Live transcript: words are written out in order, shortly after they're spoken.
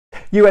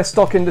US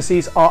stock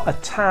indices are a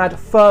tad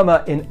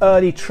firmer in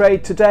early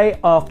trade today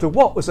after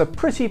what was a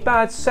pretty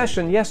bad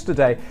session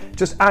yesterday,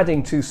 just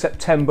adding to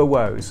September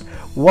woes.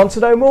 Want to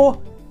know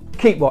more?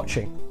 Keep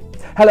watching.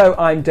 Hello,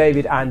 I'm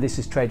David and this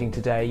is Trading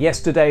Today.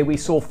 Yesterday we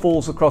saw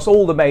falls across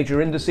all the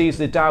major indices.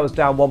 The Dow was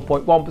down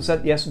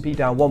 1.1%, the S&P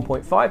down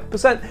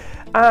 1.5%,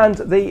 and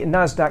the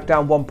Nasdaq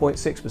down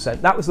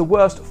 1.6%. That was the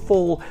worst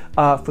fall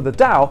for the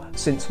Dow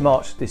since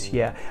March this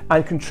year.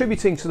 And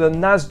contributing to the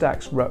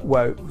Nasdaq's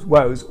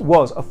woes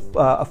was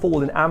a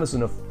fall in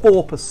Amazon of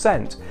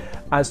 4%.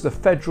 As the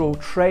Federal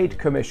Trade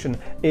Commission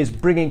is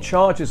bringing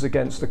charges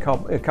against the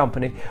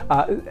company,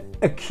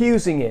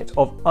 accusing it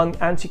of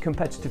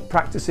anti-competitive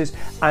practices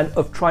and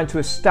of trying to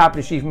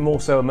establish even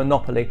more so a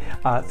monopoly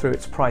through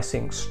its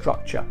pricing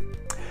structure.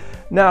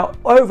 Now,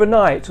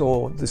 overnight,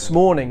 or this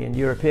morning in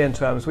European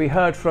terms, we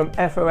heard from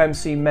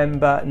FOMC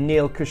member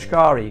Neel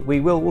Kashkari. We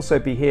will also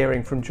be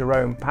hearing from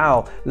Jerome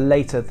Powell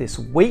later this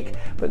week,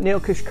 but Neel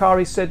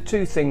Kashkari said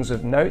two things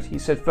of note. He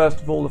said, first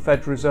of all, the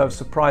Federal Reserve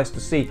surprised to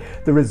see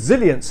the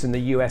resilience in the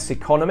US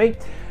economy,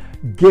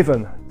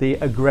 given the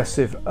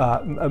aggressive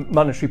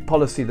monetary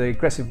policy, the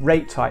aggressive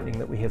rate tightening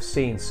that we have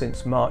seen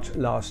since March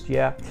last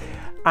year.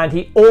 And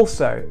he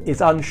also is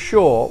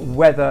unsure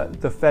whether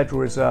the Federal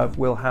Reserve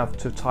will have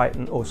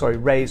to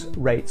raise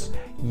rates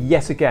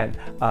yet again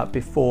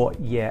before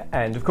year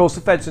end. Of course, the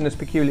Fed's in this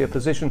peculiar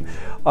position.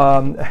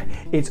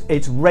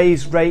 It's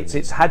raised rates,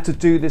 it's had to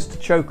do this to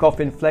choke off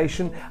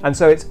inflation, and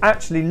so it's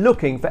actually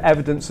looking for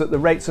evidence that the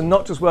rates are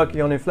not just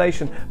working on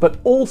inflation, but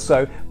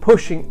also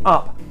pushing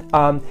up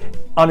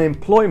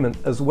unemployment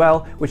as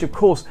well, which of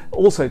course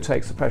also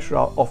takes the pressure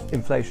off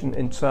inflation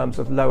in terms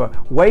of lower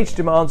wage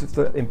demands if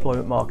the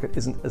employment market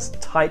isn't as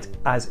tight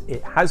as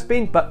it has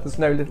been. But there's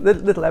no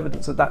little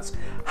evidence that that's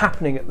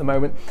happening at the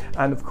moment.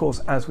 And of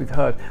course, as we've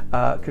heard,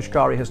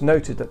 Kashkari has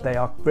noted that they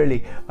are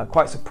really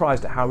quite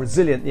surprised at how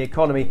resilient the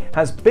economy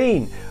has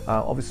been.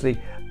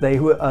 Obviously, they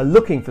are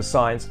looking for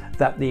signs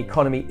that the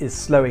economy is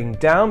slowing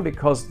down,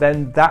 because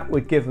then that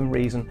would give them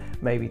reason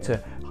maybe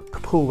to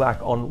pull back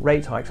on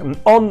rate hikes. And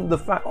on the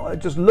fact,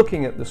 just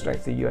looking at the strength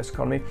of the US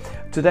economy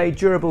today,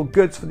 durable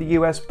goods for the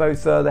US,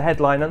 both the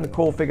headline and the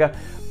core figure,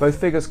 both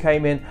figures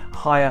came in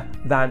higher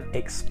than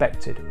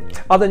expected.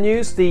 Other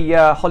news, the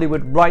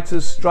Hollywood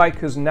writers'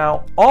 strike is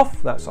now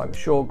off. That's, I'm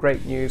sure,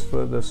 great news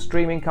for the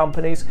streaming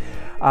companies.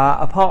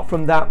 Apart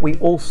from that, we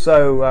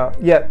also,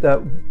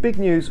 big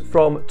news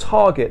from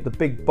Target, the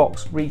big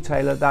box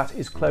retailer that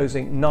is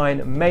closing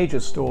 9 major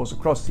stores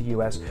across the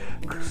US,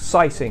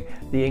 citing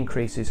the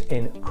increases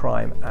in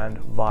crime and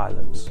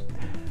violence.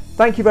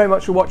 Thank you very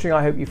much for watching.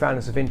 I hope you found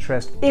this of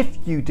interest. If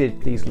you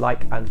did, please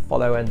like and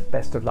follow, and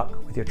best of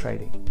luck with your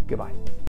trading. Goodbye.